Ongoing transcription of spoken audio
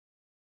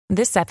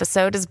This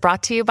episode is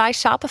brought to you by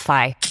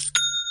Shopify.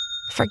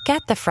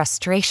 Forget the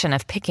frustration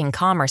of picking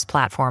commerce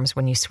platforms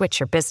when you switch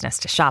your business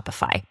to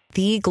Shopify,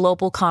 the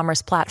global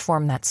commerce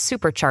platform that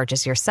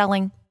supercharges your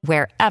selling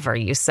wherever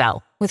you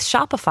sell. With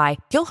Shopify,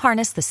 you'll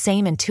harness the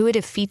same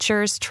intuitive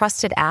features,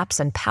 trusted apps,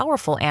 and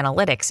powerful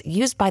analytics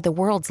used by the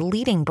world's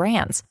leading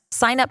brands.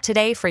 Sign up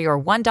today for your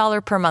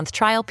 $1 per month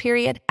trial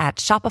period at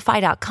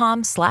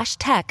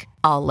shopify.com/tech,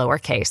 all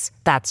lowercase.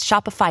 That's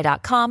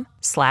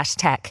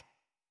shopify.com/tech.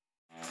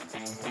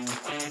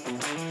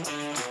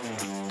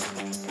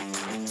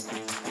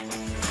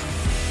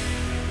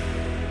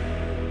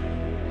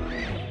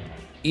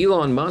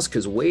 Elon Musk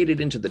has waded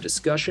into the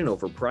discussion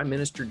over Prime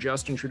Minister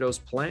Justin Trudeau's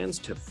plans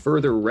to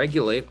further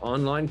regulate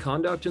online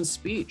conduct and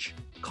speech,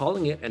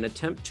 calling it an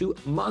attempt to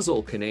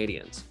muzzle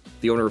Canadians.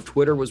 The owner of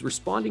Twitter was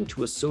responding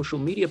to a social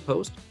media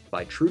post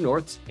by True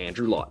North's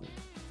Andrew Lawton.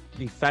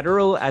 The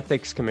Federal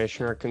Ethics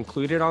Commissioner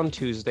concluded on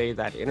Tuesday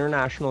that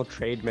International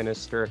Trade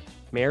Minister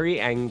Mary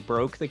Eng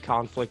broke the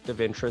Conflict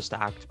of Interest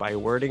Act by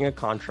awarding a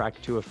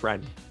contract to a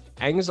friend.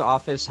 Eng's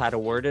office had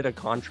awarded a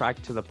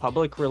contract to the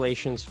public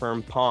relations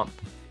firm Pomp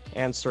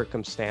and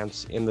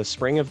Circumstance in the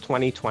spring of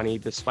 2020,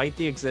 despite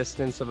the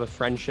existence of a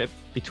friendship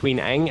between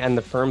Eng and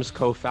the firm's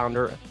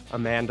co-founder,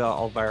 Amanda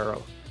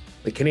Alvaro.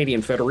 The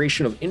Canadian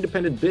Federation of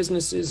Independent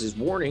Businesses is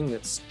warning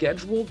that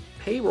scheduled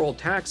payroll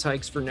tax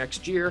hikes for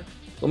next year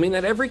will mean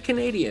that every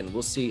Canadian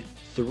will see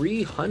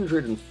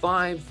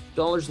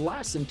 $305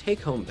 less in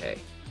take-home pay.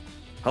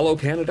 Hello,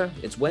 Canada.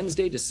 It's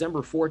Wednesday,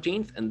 December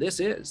 14th, and this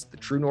is the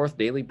True North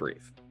Daily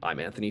Brief. I'm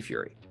Anthony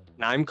Fury.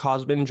 And I'm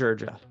Cosmin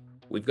Georgia.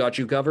 We've got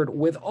you covered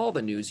with all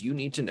the news you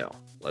need to know.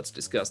 Let's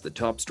discuss the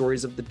top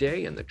stories of the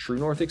day and the True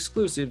North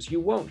exclusives you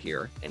won't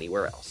hear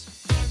anywhere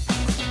else.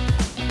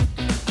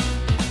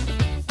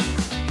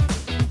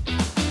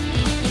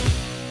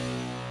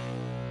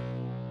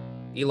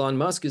 Elon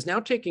Musk is now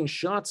taking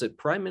shots at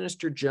Prime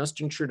Minister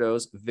Justin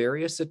Trudeau's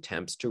various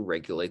attempts to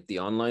regulate the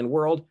online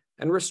world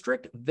and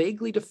restrict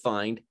vaguely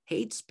defined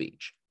hate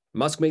speech.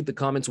 Musk made the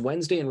comments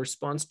Wednesday in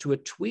response to a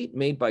tweet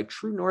made by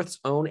True North's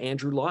own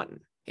Andrew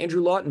Lawton.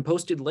 Andrew Lawton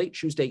posted late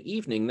Tuesday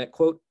evening that,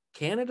 quote,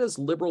 Canada's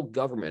Liberal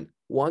government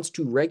wants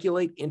to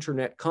regulate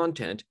internet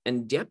content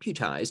and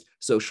deputized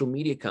social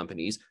media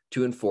companies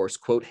to enforce,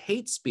 quote,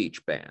 hate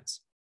speech bans,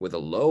 with a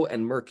low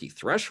and murky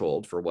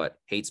threshold for what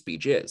hate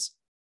speech is.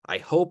 I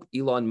hope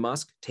Elon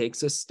Musk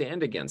takes a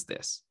stand against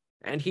this.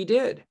 And he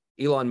did.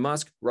 Elon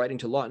Musk, writing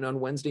to Lawton on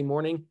Wednesday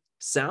morning,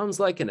 sounds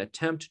like an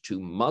attempt to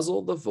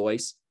muzzle the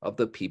voice of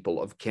the people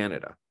of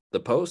Canada. The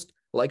post,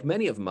 like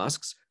many of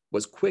Musk's,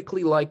 was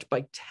quickly liked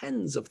by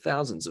tens of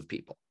thousands of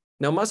people.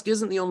 Now, Musk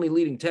isn't the only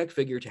leading tech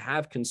figure to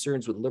have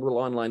concerns with liberal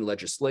online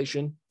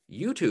legislation.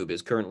 YouTube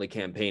is currently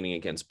campaigning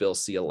against Bill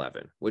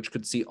C-11, which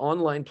could see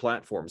online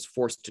platforms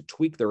forced to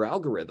tweak their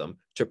algorithm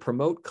to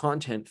promote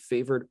content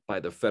favored by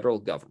the federal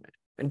government.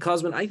 And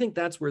Cosmin, I think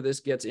that's where this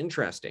gets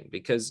interesting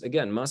because,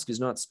 again, Musk is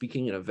not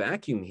speaking in a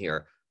vacuum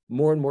here.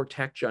 More and more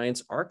tech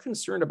giants are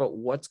concerned about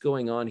what's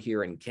going on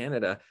here in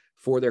Canada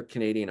for their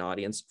Canadian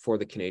audience, for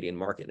the Canadian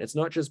market. And it's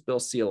not just Bill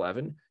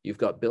C-11. You've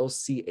got Bill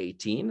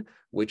C-18,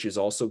 which is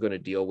also going to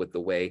deal with the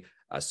way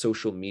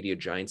social media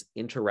giants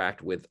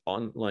interact with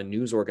online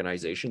news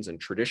organizations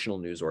and traditional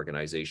news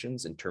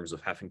organizations in terms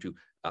of having to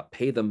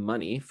pay them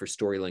money for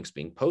story links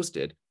being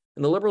posted.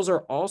 And the Liberals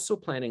are also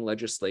planning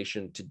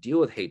legislation to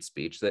deal with hate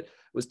speech that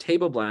was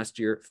tabled last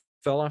year,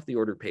 fell off the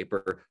order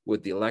paper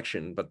with the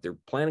election, but they're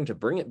planning to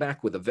bring it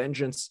back with a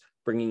vengeance,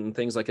 bringing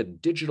things like a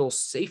digital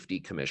safety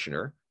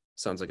commissioner.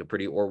 Sounds like a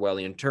pretty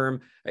Orwellian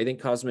term. I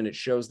think, Cosmin, it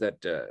shows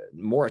that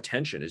more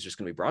attention is just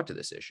going to be brought to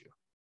this issue.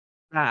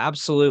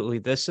 Absolutely.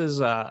 This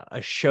is a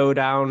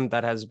showdown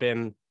that has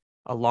been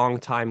a long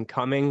time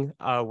coming.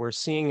 We're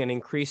seeing an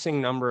increasing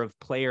number of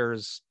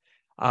players,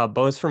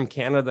 both from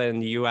Canada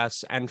and the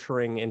US,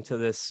 entering into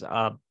this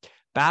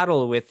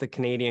battle with the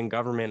Canadian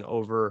government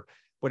over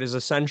what is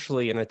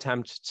essentially an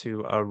attempt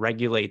to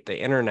regulate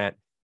the internet.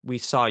 We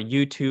saw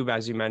YouTube,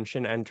 as you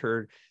mentioned,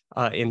 enter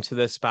into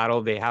this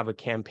battle. They have a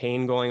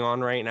campaign going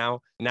on right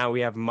now. Now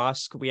we have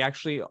Musk. We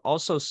actually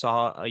also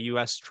saw a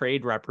U.S.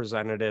 trade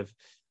representative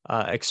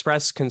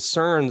express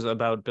concerns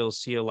about Bill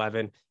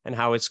C-11 and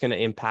how it's going to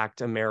impact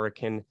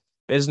American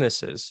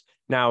businesses.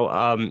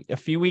 Now, a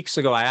few weeks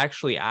ago, I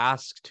actually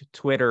asked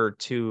Twitter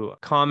to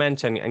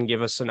comment and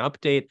give us an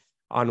update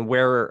on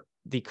where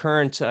the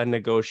current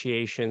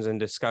negotiations and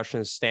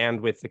discussions stand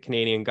with the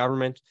Canadian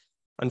government.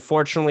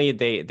 Unfortunately,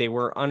 they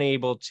were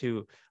unable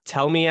to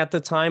tell me at the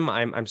time.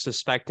 I'm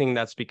suspecting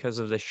that's because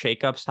of the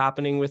shakeups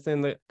happening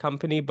within the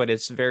company, but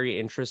it's very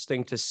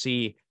interesting to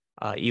see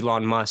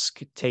Elon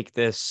Musk take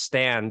this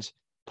stand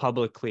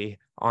publicly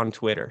on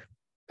Twitter.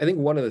 I think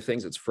one of the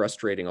things that's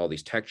frustrating all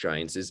these tech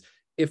giants is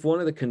if one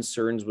of the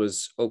concerns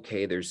was,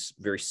 okay, there's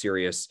very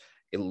serious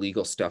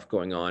illegal stuff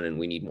going on and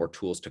we need more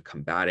tools to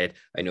combat it.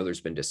 I know there's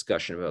been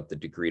discussion about the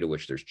degree to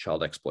which there's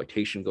child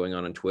exploitation going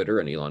on Twitter,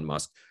 and Elon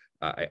Musk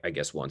I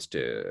guess, wants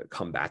to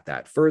combat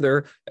that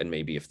further. And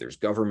maybe if there's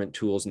government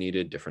tools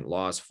needed, different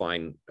laws,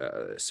 fine,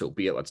 so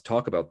be it. Let's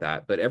talk about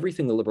that. But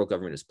everything the Liberal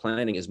government is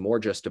planning is more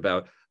just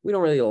about, we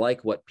don't really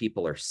like what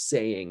people are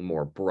saying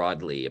more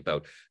broadly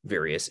about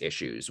various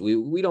issues.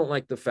 We don't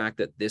like the fact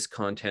that this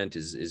content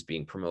is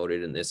being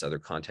promoted and this other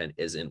content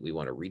isn't. We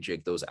want to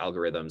rejig those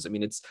algorithms. I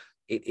mean,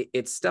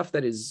 it's stuff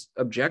that is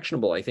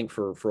objectionable, I think,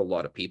 for a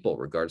lot of people,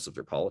 regardless of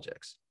their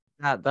politics.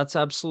 That's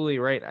absolutely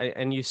right.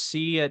 And you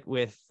see it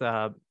with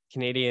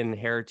Canadian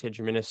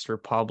Heritage Minister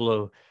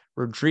Pablo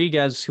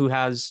Rodriguez, who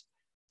has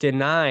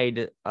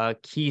denied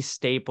key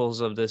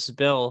staples of this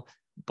bill,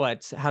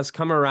 but has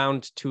come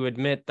around to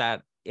admit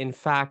that, in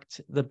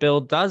fact, the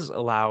bill does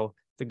allow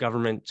the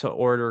government to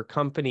order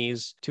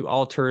companies to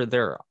alter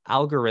their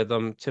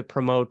algorithm to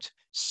promote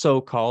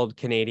so-called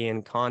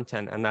Canadian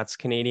content. And that's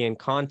Canadian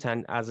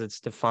content as it's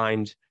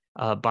defined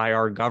by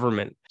our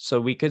government.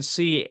 So we could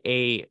see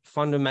a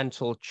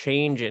fundamental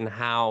change in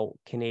how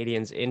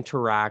Canadians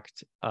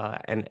interact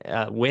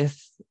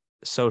with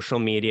social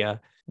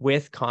media,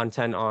 with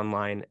content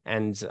online,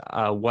 and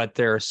what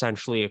they're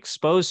essentially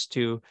exposed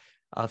to,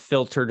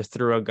 filtered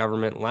through a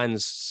government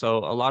lens. So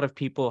a lot of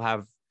people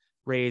have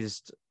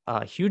raised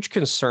huge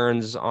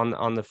concerns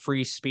on the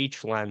free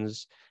speech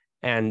lens,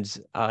 and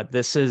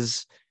this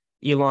is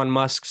Elon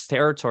Musk's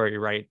territory,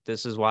 right?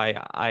 This is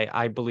why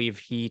I believe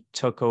he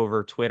took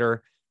over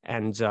Twitter,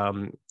 and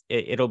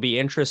it'll be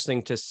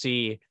interesting to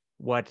see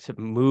what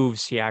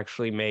moves he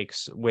actually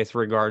makes with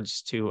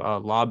regards to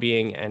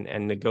lobbying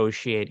and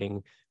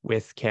negotiating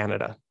with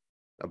Canada.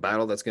 A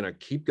battle that's going to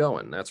keep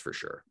going, that's for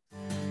sure.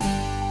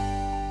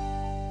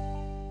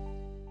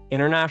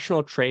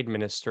 International Trade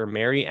Minister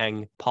Mary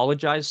Eng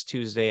apologized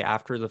Tuesday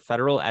after the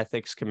Federal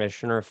Ethics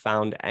Commissioner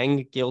found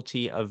Eng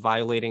guilty of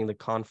violating the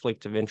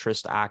Conflict of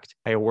Interest Act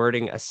by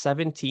awarding a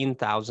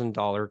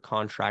 $17,000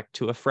 contract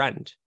to a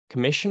friend.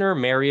 Commissioner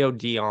Mario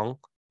Dion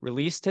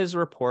released his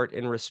report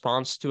in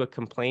response to a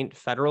complaint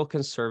federal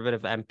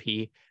Conservative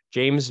MP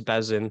James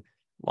Bezin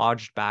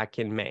lodged back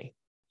in May.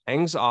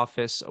 Eng's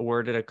office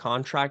awarded a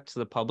contract to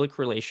the public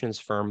relations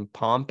firm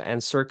Pomp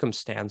and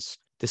Circumstance,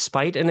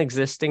 despite an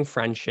existing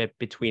friendship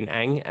between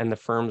Eng and the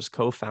firm's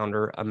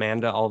co-founder,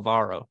 Amanda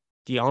Alvaro.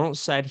 Dion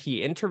said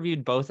he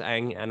interviewed both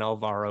Eng and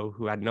Alvaro,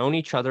 who had known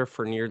each other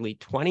for nearly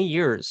 20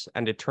 years,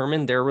 and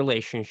determined their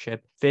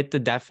relationship fit the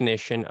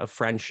definition of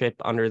friendship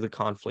under the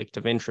Conflict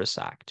of Interest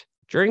Act.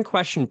 During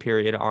question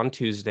period on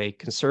Tuesday,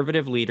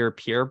 Conservative leader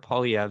Pierre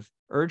Poilievre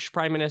urged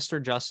Prime Minister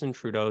Justin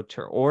Trudeau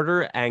to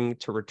order Eng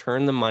to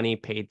return the money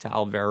paid to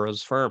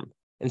Alvaro's firm.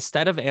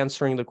 Instead of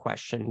answering the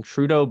question,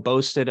 Trudeau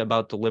boasted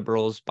about the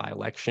Liberals'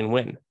 by-election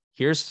win.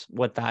 Here's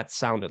what that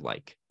sounded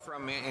like.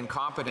 From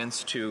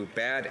incompetence to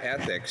bad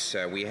ethics,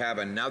 we have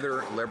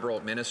another Liberal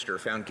minister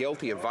found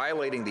guilty of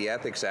violating the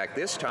Ethics Act,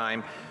 this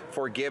time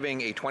for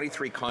giving a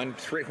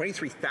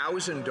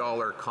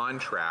 $23,000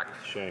 contract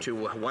to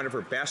one of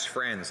her best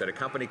friends at a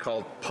company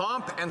called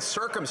Pomp and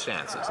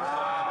Circumstances.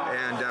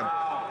 And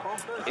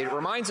it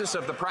reminds us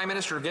of the Prime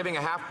Minister giving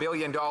 $500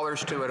 million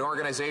to an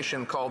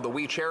organization called the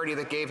We Charity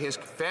that gave his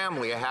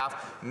family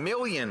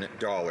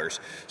 $500,000.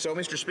 So,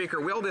 Mr.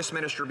 Speaker, will this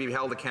minister be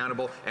held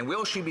accountable, and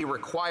will she be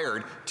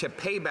required to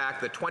pay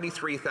back the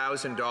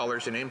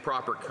 $23,000 in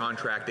improper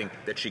contracting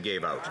that she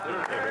gave out?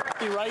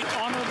 You're right,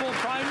 Honourable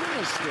Prime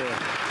Minister.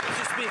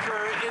 Mr.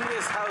 Speaker, in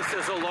this House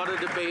there's a lot of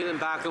debate and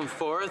back and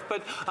forth,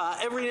 but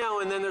every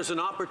now and then there's an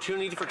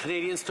opportunity for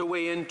Canadians to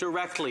weigh in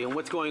directly on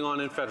what's going on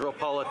in federal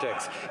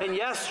politics. And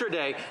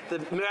yesterday, the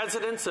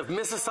residents of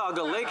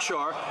Mississauga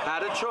Lakeshore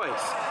had a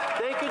choice.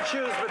 They could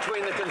choose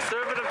between the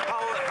Conservative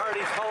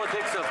Party's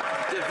politics of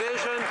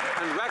division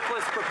and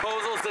reckless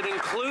proposals that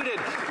included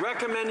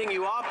recommending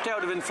you opt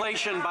out of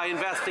inflation by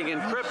investing in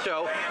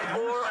crypto,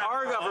 or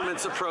our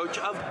government's approach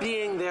of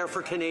being there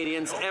for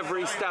Canadians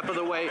every step of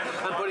the way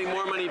and putting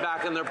more money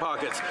back in their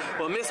pockets.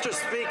 Well, Mr.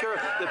 Speaker,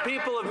 the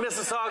people of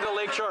Mississauga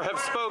Lakeshore have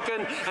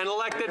spoken and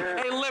elected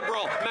a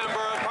Liberal member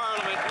of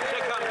Parliament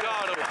to come to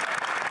Ottawa.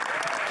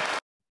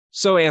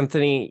 So,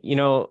 Anthony,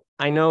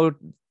 I know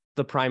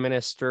the Prime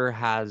Minister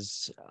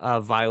has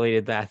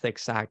violated the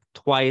Ethics Act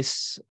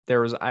twice.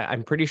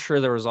 I'm pretty sure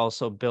there was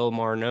also Bill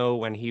Morneau,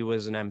 when he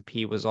was an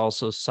MP, was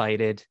also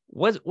cited.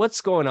 What's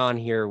going on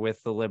here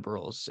with the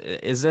Liberals?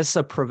 Is this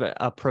a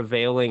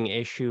prevailing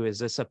issue? Is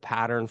this a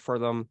pattern for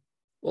them?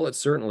 Well, it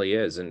certainly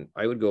is. And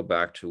I would go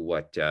back to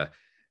what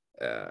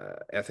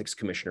Ethics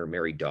Commissioner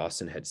Mary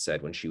Dawson had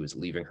said when she was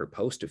leaving her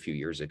post a few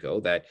years ago,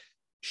 that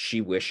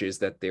she wishes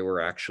that there were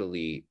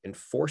actually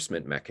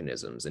enforcement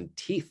mechanisms and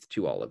teeth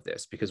to all of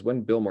this, because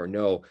when Bill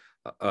Morneau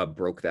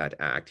broke that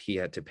act, he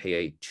had to pay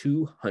a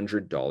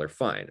 $200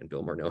 fine. And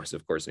Bill Morneau is,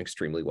 of course, an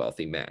extremely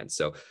wealthy man.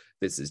 So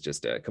this is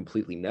just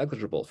completely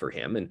negligible for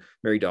him. And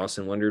Mary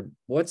Dawson wondered,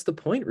 what's the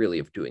point really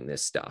of doing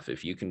this stuff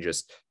if you can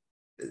just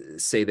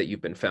say that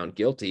you've been found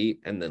guilty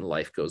and then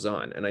life goes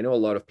on? And I know a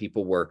lot of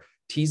people were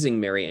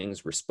teasing Mary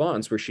Eng's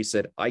response, where she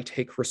said, I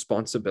take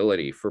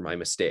responsibility for my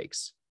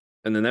mistakes.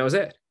 And then that was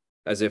it.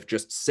 As if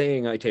just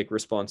saying I take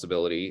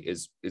responsibility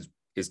is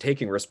is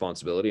taking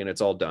responsibility, and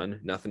it's all done.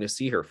 Nothing to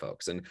see here,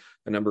 folks. And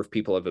a number of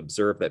people have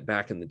observed that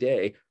back in the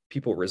day,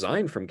 people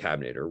resigned from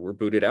cabinet or were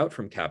booted out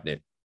from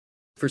cabinet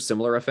for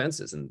similar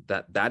offenses. And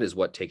that is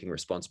what taking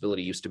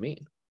responsibility used to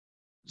mean.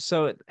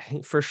 So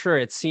for sure,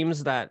 it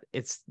seems that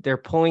they're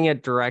pulling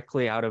it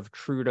directly out of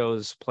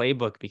Trudeau's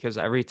playbook, because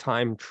every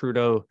time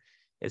Trudeau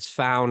is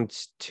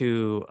found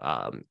to,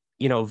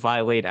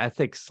 violate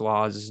ethics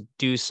laws,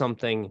 do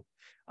something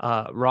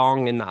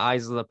wrong in the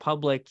eyes of the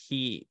public,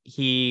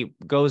 he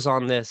goes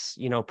on this,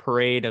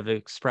 parade of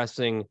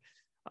expressing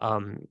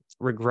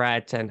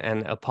regret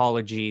and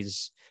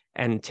apologies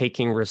and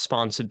taking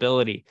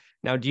responsibility.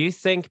 Now, do you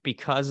think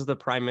because the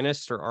Prime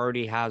Minister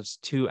already has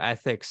 2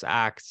 ethics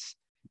acts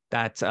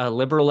that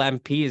Liberal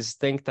MPs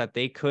think that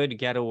they could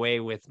get away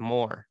with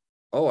more?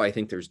 Oh, I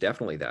think there's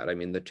definitely that. I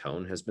mean, the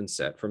tone has been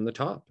set from the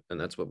top, and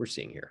that's what we're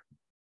seeing here.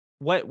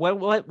 What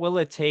will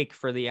it take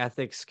for the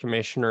ethics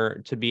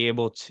commissioner to be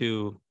able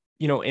to,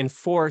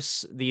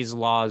 enforce these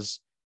laws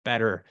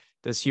better?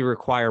 Does he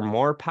require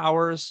more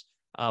powers?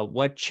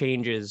 What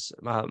changes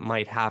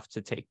might have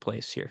to take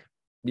place here?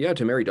 Yeah,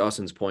 to Mary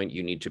Dawson's point,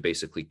 you need to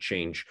basically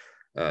change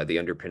the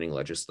underpinning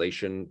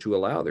legislation to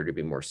allow there to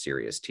be more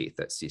serious teeth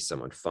that see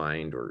someone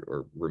fined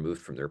or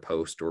removed from their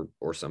post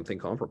or something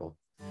comparable.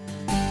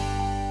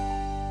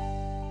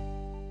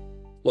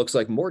 Looks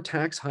like more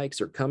tax hikes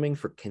are coming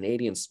for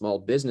Canadian small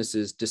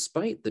businesses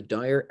despite the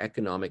dire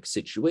economic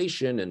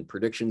situation and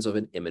predictions of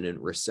an imminent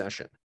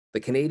recession.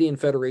 The Canadian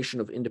Federation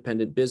of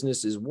Independent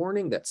Business is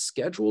warning that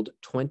scheduled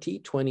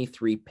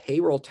 2023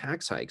 payroll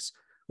tax hikes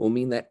will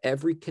mean that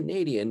every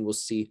Canadian will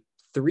see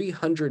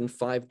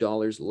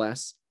 $305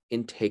 less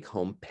in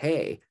take-home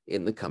pay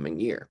in the coming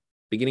year.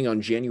 Beginning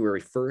on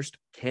January 1st,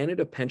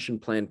 Canada Pension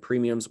Plan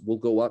premiums will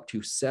go up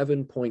to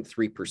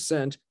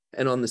 7.3%,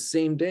 and on the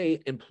same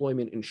day,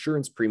 employment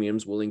insurance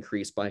premiums will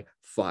increase by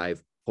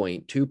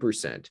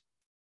 5.2%,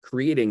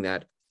 creating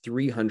that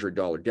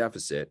 $300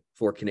 deficit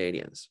for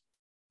Canadians.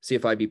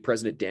 CFIB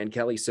President Dan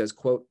Kelly says,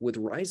 quote, with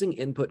rising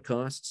input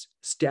costs,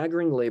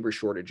 staggering labor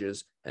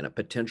shortages, and a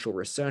potential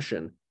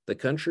recession, the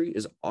country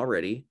is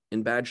already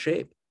in bad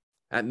shape.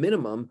 At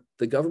minimum,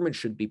 the government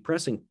should be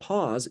pressing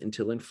pause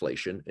until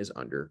inflation is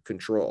under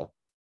control.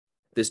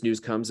 This news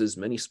comes as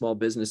many small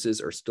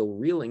businesses are still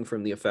reeling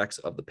from the effects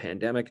of the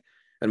pandemic,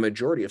 and a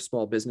majority of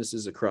small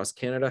businesses across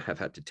Canada have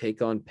had to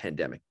take on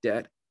pandemic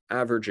debt,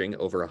 averaging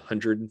over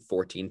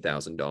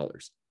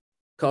 $114,000.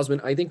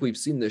 Cosmin, I think we've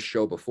seen this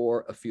show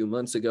before. A few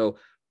months ago,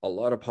 a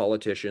lot of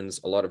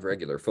politicians, a lot of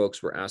regular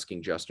folks were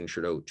asking Justin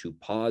Trudeau to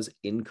pause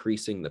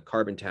increasing the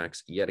carbon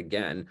tax yet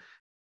again,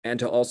 and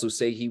to also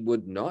say he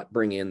would not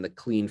bring in the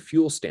clean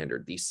fuel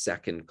standard, the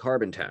second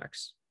carbon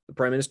tax. The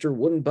Prime Minister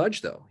wouldn't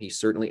budge, though. He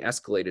certainly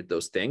escalated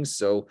those things,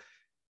 so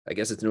I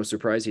guess it's no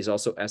surprise he's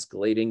also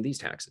escalating these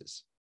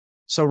taxes.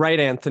 So, right,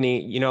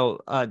 Anthony,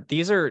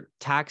 these are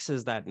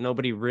taxes that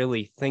nobody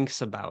really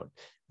thinks about.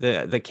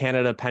 The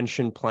Canada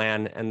Pension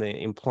Plan and the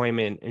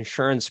employment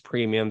insurance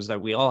premiums that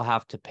we all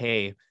have to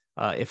pay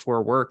if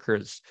we're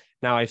workers.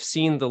 Now, I've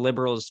seen the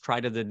Liberals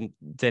try to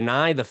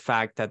deny the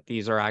fact that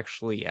these are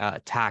actually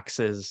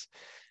taxes,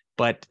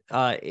 but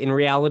in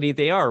reality,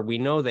 they are. We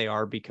know they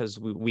are because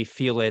we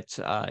feel it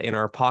in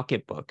our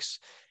pocketbooks.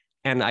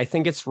 And I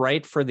think it's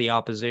right for the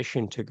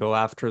opposition to go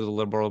after the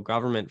Liberal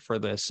government for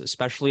this,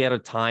 especially at a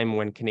time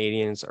when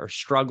Canadians are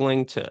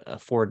struggling to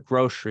afford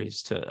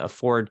groceries, to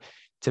afford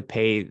to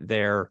pay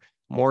their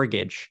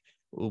mortgage.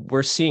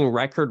 We're seeing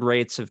record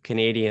rates of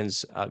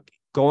Canadians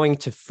going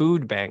to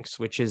food banks,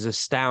 which is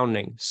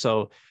astounding.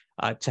 So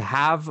to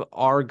have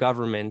our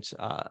government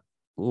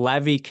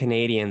levy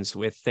Canadians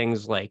with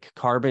things like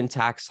carbon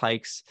tax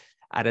hikes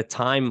at a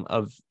time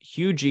of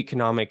huge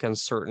economic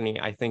uncertainty,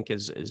 I think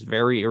is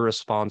very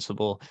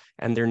irresponsible,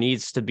 and there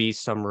needs to be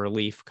some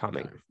relief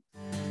coming.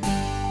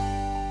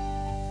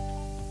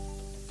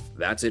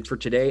 That's it for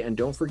today, and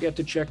don't forget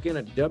to check in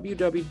at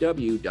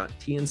www.tnc.news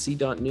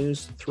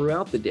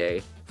throughout the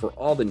day for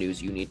all the news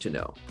you need to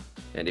know.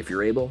 And if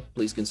you're able,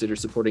 please consider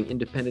supporting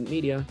independent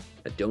media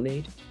at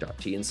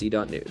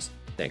donate.tnc.news.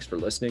 Thanks for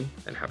listening,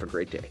 and have a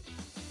great day.